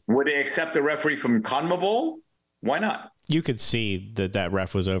 Would they accept a referee from CONMEBOL? Why not? You could see that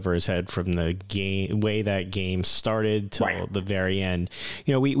ref was over his head from the way that game started till the very end.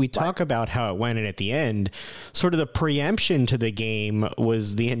 We talk about how it went, and at the end, sort of the preemption to the game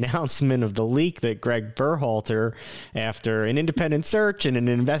was the announcement of the leak that Greg Berhalter, after an independent search and an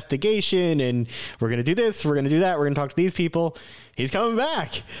investigation, and we're going to do this, we're going to do that, we're going to talk to these people, he's coming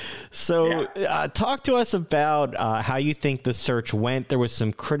back. So talk to us about how you think the search went. There was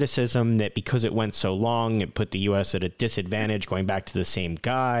some criticism that because it went so long, it put the U.S. at a disadvantage going back to the same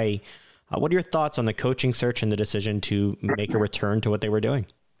guy. What are your thoughts on the coaching search and the decision to make a return to what they were doing?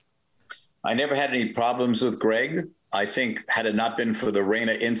 I never had any problems with Greg. I think had it not been for the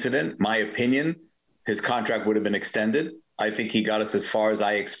Reyna incident, my opinion, his contract would have been extended. I think he got us as far as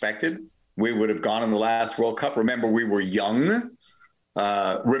I expected. We would have gone in the last World Cup. Remember, we were young.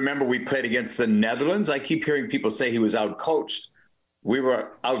 Remember, we played against the Netherlands. I keep hearing people say he was outcoached. We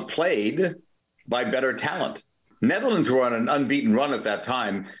were outplayed by better talent. Netherlands were on an unbeaten run at that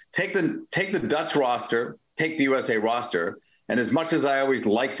time. Take the Dutch roster, take the USA roster, and as much as I always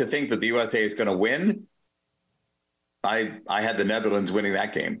like to think that the USA is going to win, I had the Netherlands winning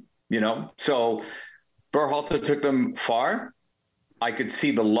that game. So Berhalter took them far. I could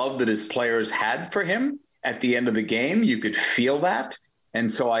see the love that his players had for him at the end of the game. You could feel that. And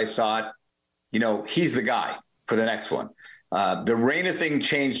so I thought, he's the guy for the next one. The Reyna thing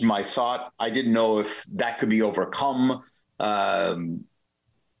changed my thought. I didn't know if that could be overcome. The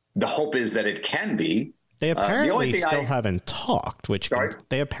hope is that it can be. They apparently still haven't talked, which kind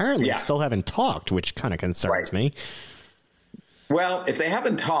of concerns me. Well, if they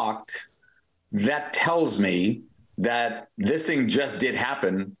haven't talked, that tells me that this thing just did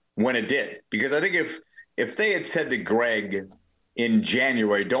happen when it did. Because I think if they had said to Greg in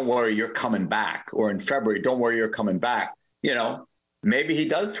January, don't worry, you're coming back, or in February, don't worry, you're coming back, maybe he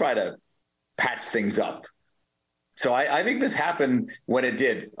does try to patch things up. So I think this happened when it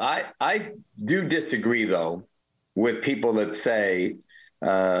did. I do disagree, though, with people that say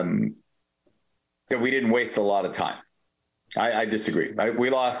that we didn't waste a lot of time. I disagree. We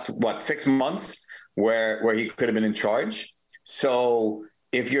lost, 6 months where he could have been in charge. So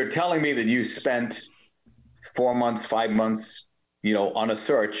if you're telling me that you spent 4 months, 5 months, on a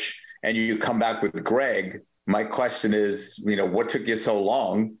search and you come back with Greg, my question is, what took you so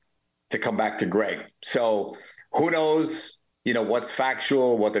long to come back to Greg? So who knows, what's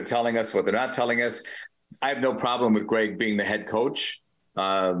factual, what they're telling us, what they're not telling us. I have no problem with Greg being the head coach.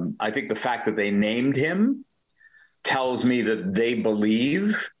 I think the fact that they named him tells me that they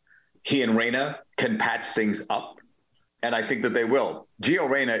believe he and Reyna can patch things up. And I think that they will. Gio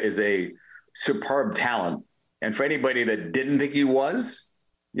Reyna is a superb talent. And for anybody that didn't think he was,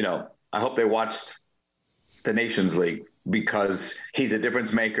 I hope they watched the Nations League, because he's a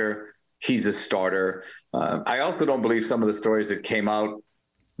difference maker. He's a starter. I also don't believe some of the stories that came out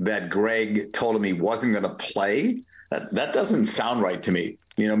that Greg told him he wasn't going to play. That doesn't sound right to me.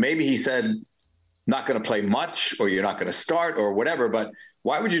 Maybe he said, not going to play much, or you're not going to start, or whatever. But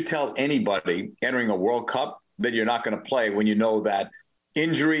why would you tell anybody entering a World Cup that you're not going to play when you know that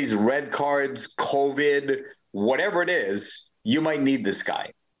injuries, red cards, COVID, whatever it is, you might need this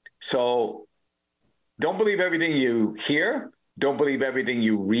guy? So don't believe everything you hear. Don't believe everything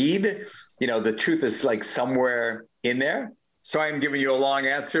you read. The truth is like somewhere in there. So I'm giving you a long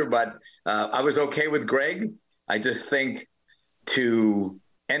answer, but I was okay with Greg. I just think to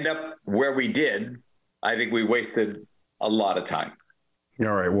end up where we did, I think we wasted a lot of time.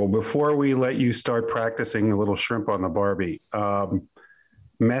 All right. Well, before we let you start practicing a little shrimp on the Barbie,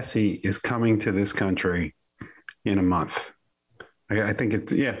 Messi is coming to this country in a month. I think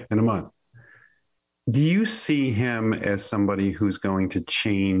it's, in a month. Do you see him as somebody who's going to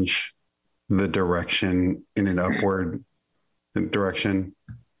change the direction in an upward direction?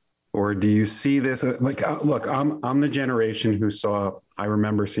 Or do you see this look, I'm the generation who I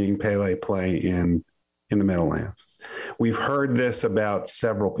remember seeing Pele play in the Meadowlands. We've heard this about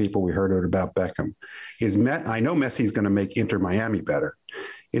several people. We heard it about Beckham. I know Messi's going to make Inter Miami better.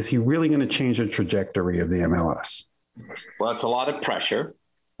 Is he really going to change the trajectory of the MLS? Well, it's a lot of pressure.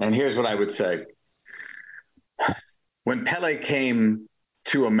 And here's what I would say. When Pele came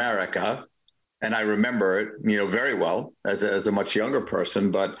to America, and I remember it, very well as a much younger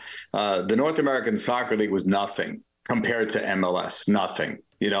person, but the North American Soccer League was nothing compared to MLS, nothing.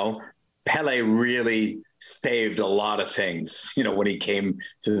 Pele really saved a lot of things, when he came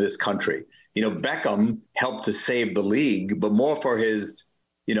to this country. Beckham helped to save the league, but more for his,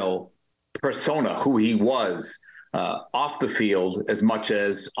 persona, who he was off the field as much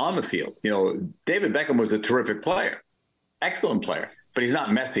as on the field. David Beckham was a terrific player, excellent player, but he's not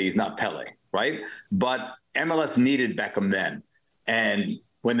Messi, he's not Pele. Right. But MLS needed Beckham then. And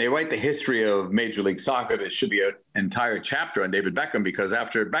when they write the history of Major League Soccer, there should be an entire chapter on David Beckham, because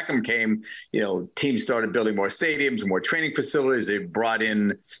after Beckham came, teams started building more stadiums and more training facilities. They brought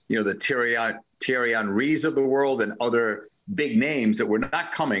in, the Thierry Henrys of the world and other big names that were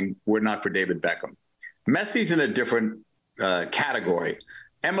not coming were not for David Beckham. Messi's in a different category.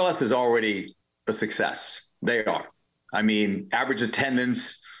 MLS is already a success. They are. I mean, average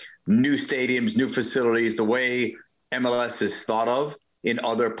attendance, new stadiums, new facilities, the way MLS is thought of in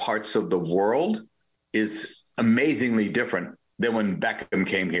other parts of the world is amazingly different than when Beckham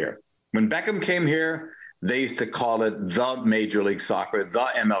came here. When Beckham came here, they used to call it the Major League Soccer, the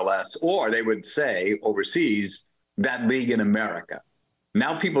MLS, or they would say overseas, that league in America.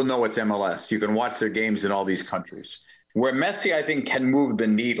 Now people know it's MLS. You can watch their games in all these countries. Where Messi, I think, can move the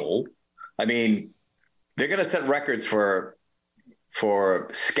needle, I mean, they're going to set records for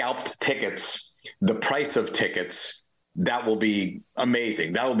scalped tickets, the price of tickets. That will be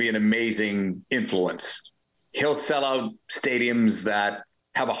amazing. That will be an amazing influence. He'll sell out stadiums that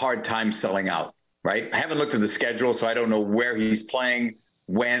have a hard time selling out, right? I haven't looked at the schedule, so I don't know where he's playing,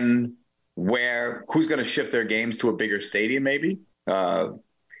 when, where, who's going to shift their games to a bigger stadium maybe.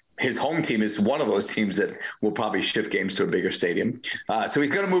 His home team is one of those teams that will probably shift games to a bigger stadium. So he's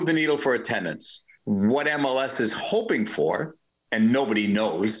going to move the needle for attendance. What MLS is hoping for, and nobody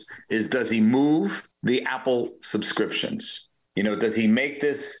knows, is does he move the Apple subscriptions? Does he make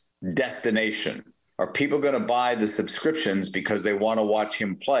this destination? Are people going to buy the subscriptions because they want to watch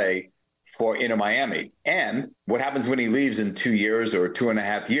him play for Inter Miami? And what happens when he leaves in 2 years or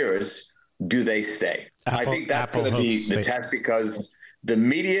 2.5 years? Do they stay? I think that's going to be the test, because the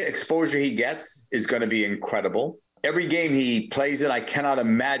media exposure he gets is going to be incredible. Every game he plays in, I cannot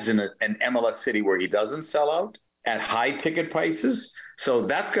imagine an MLS city where he doesn't sell out at high ticket prices. So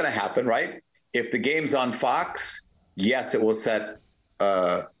that's going to happen, right? If the game's on Fox yes, it will set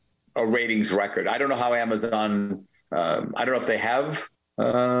a ratings record. I don't know how Amazon, I don't know if they have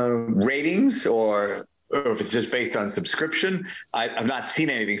ratings or if it's just based on subscription. I've not seen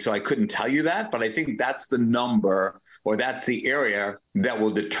anything, so I couldn't tell you that. But I think that's the number, or that's the area that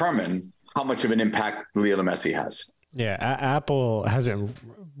will determine how much of an impact Lionel Messi has. Yeah, Apple hasn't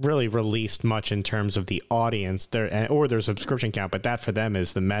really released much in terms of the audience or their subscription count, but that for them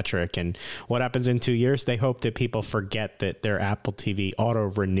is the metric. And what happens in 2 years? They hope that people forget that their Apple TV auto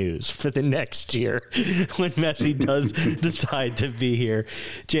renews for the next year when Messi does decide to be here.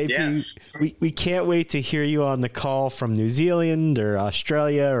 JP, we can't wait to hear you on the call from New Zealand or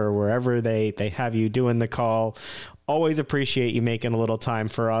Australia or wherever they have you doing the call. Always appreciate you making a little time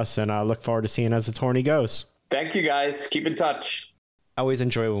for us, and I look forward to seeing as the tourney goes. Thank you, guys. Keep in touch. I always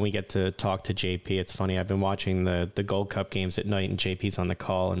enjoy when we get to talk to JP. It's funny. I've been watching the Gold Cup games at night, and JP's on the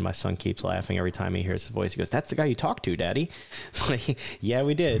call, and my son keeps laughing every time he hears his voice. He goes, "That's the guy you talked to, Daddy." Like, yeah,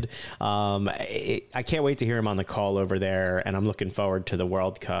 we did. I can't wait to hear him on the call over there, and I'm looking forward to the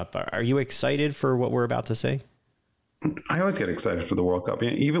World Cup. Are you excited for what we're about to say? I always get excited for the World Cup.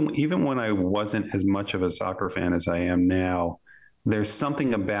 Even when I wasn't as much of a soccer fan as I am now, there's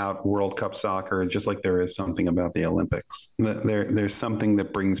something about World Cup soccer, just like there is something about the Olympics. There's something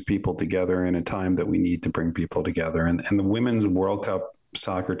that brings people together in a time that we need to bring people together. And the women's World Cup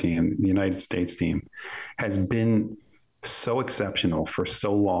soccer team, the United States team, has been so exceptional for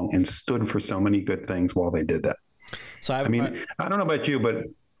so long and stood for so many good things while they did that. So I mean, I don't know about you, but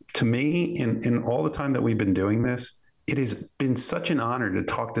to me, in all the time that we've been doing this, it has been such an honor to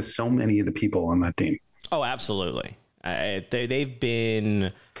talk to so many of the people on that team. Oh, absolutely. They've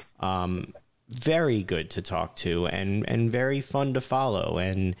been very good to talk to and very fun to follow.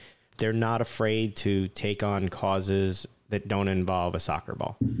 And they're not afraid to take on causes that don't involve a soccer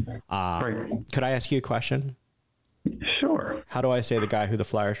ball. Right. Could I ask you a question? Sure. How do I say the guy who the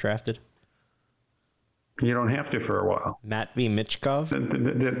Flyers drafted? You don't have to for a while. Matt V. Michkov?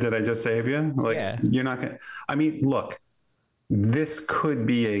 Did I just save you? Like, yeah. You're not going to... I mean, look, this could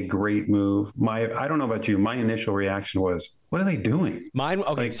be a great move. I don't know about you. My initial reaction was, what are they doing?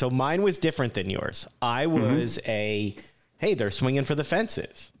 So mine was different than yours. I was hey, they're swinging for the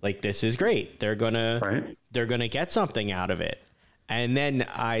fences. Like, this is great. They're going to get something out of it. And then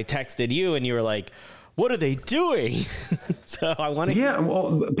I texted you and you were like, what are they doing? So I want to. Yeah,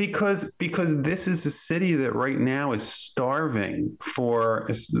 well, because this is a city that right now is starving for.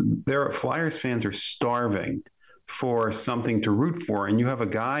 Their Flyers fans are starving for something to root for, and you have a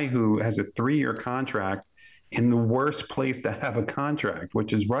guy who has a 3-year contract in the worst place to have a contract,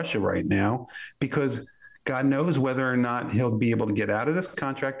 which is Russia right now, because God knows whether or not he'll be able to get out of this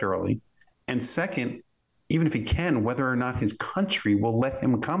contract early, and second, even if he can, whether or not his country will let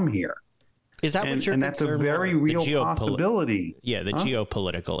him come here. Is that what you're and that's a very real possibility. Yeah, the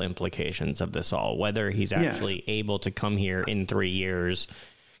geopolitical implications of this all, whether he's actually able to come here in 3 years.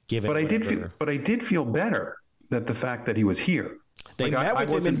 But I did feel better that the fact that he was here. They met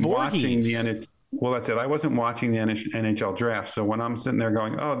with him in Voorhees. Well, that's it. I wasn't watching the NHL draft. So when I'm sitting there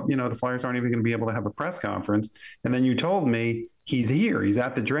going, the Flyers aren't even going to be able to have a press conference. And then you told me he's here. He's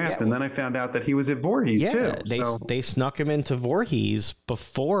at the draft. Yeah, and then I found out that he was at Voorhees too. They snuck him into Voorhees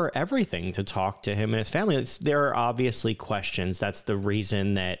before everything to talk to him and his family. There are obviously questions. That's the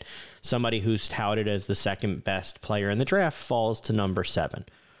reason that somebody who's touted as the second best player in the draft falls to number 7.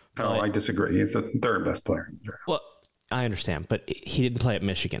 I disagree. He's the third best player in the draft. Well, I understand, but he didn't play at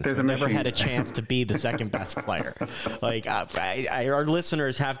Michigan. So he never had a chance to be the second best player. Like, our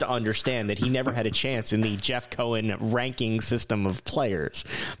listeners have to understand that he never had a chance in the Jeff Cohen ranking system of players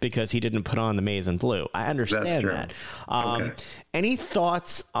because he didn't put on the maize and blue. I understand that. Okay. Any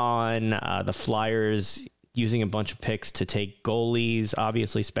thoughts on the Flyers using a bunch of picks to take goalies?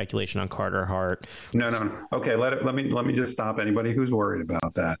 Obviously, speculation on Carter Hart. No. Okay, let me just stop anybody who's worried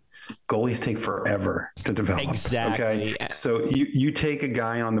about that. Goalies take forever to develop. Exactly. Okay, so you take a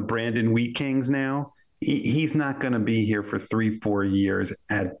guy on the Brandon Wheat Kings now. He's not going to be here for 3-4 years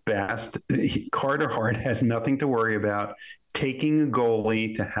at best. Carter Hart has nothing to worry about. Taking a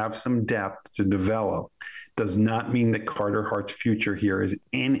goalie to have some depth to develop does not mean that Carter Hart's future here is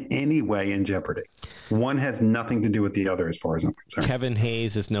in any way in jeopardy. One has nothing to do with the other as far as I'm concerned. Kevin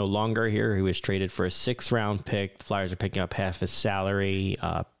Hayes is no longer here. He was traded for a 6th-round pick. The Flyers are picking up half his salary.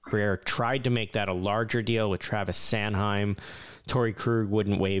 Briere tried to make that a larger deal with Travis Sanheim. Torrey Krug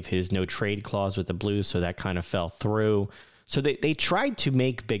wouldn't waive his no-trade clause with the Blues, so that kind of fell through. So they tried to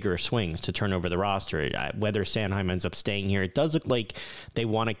make bigger swings to turn over the roster. Whether Sanheim ends up staying here, it does look like they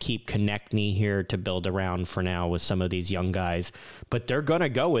want to keep Konechny here to build around for now with some of these young guys. But they're going to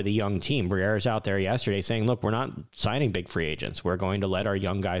go with a young team. Brière's out there yesterday saying, look, we're not signing big free agents. We're going to let our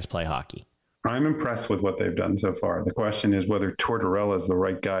young guys play hockey. I'm impressed with what they've done so far. The question is whether Tortorella is the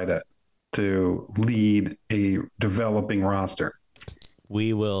right guy to lead a developing roster.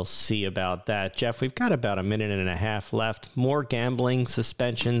 We will see about that. Jeff, we've got about a minute and a half left. More gambling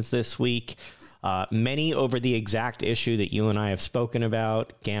suspensions this week. Many over the exact issue that you and I have spoken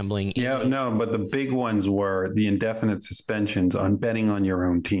about, gambling. Yeah, no, but the big ones were the indefinite suspensions on betting on your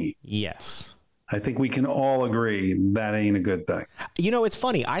own team. Yes. I think we can all agree that ain't a good thing. You know, it's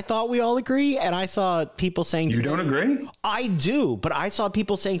funny. I thought we all agree, and I saw people saying you don't agree? I do, but I saw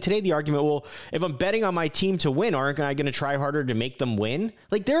people saying today the argument, well, if I'm betting on my team to win, aren't I going to try harder to make them win?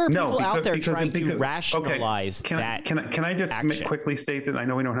 Like, there are people out there trying to rationalize that. Can I just quickly state that? I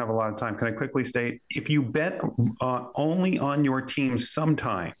know we don't have a lot of time. Can I quickly state, if you bet only on your team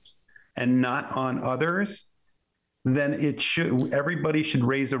sometimes and not on others, then everybody should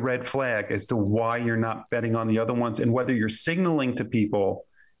raise a red flag as to why you're not betting on the other ones and whether you're signaling to people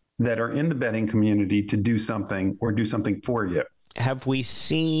that are in the betting community to do something or do something for you. Have we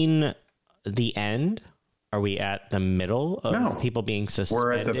seen the end? Are we at the middle of people being suspended?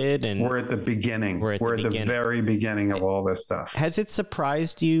 We're at the beginning. We're at the very beginning of all this stuff. Has it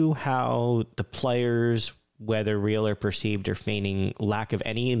surprised you how the players, whether real or perceived, or feigning lack of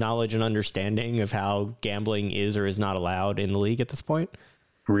any knowledge and understanding of how gambling is or is not allowed in the league at this point?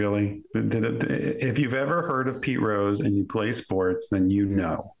 Really? If you've ever heard of Pete Rose and you play sports, then you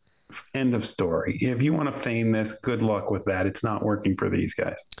know. End of story. If you want to feign this, good luck with that. It's not working for these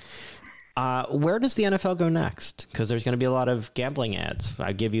guys. Where does the NFL go next? Because there's going to be a lot of gambling ads.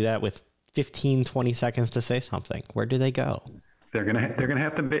 I give you that with 15, 20 seconds to say something. Where do they go? They're gonna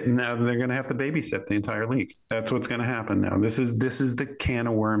have to babysit the entire league. That's what's gonna happen now. This is the can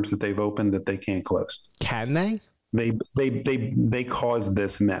of worms that they've opened that they can't close. Can they? They caused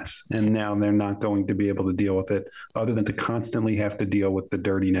this mess, and now they're not going to be able to deal with it, other than to constantly have to deal with the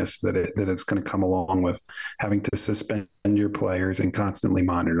dirtiness that it's going to come along with having to suspend your players and constantly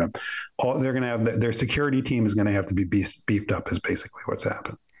monitor them. They're going to have their security team is going to have to be beefed up. Is basically what's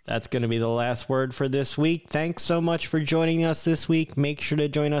happened. That's going to be the last word for this week. Thanks so much for joining us this week. Make sure to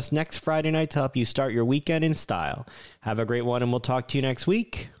join us next Friday night to help you start your weekend in style. Have a great one, and we'll talk to you next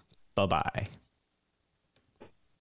week. Bye-bye.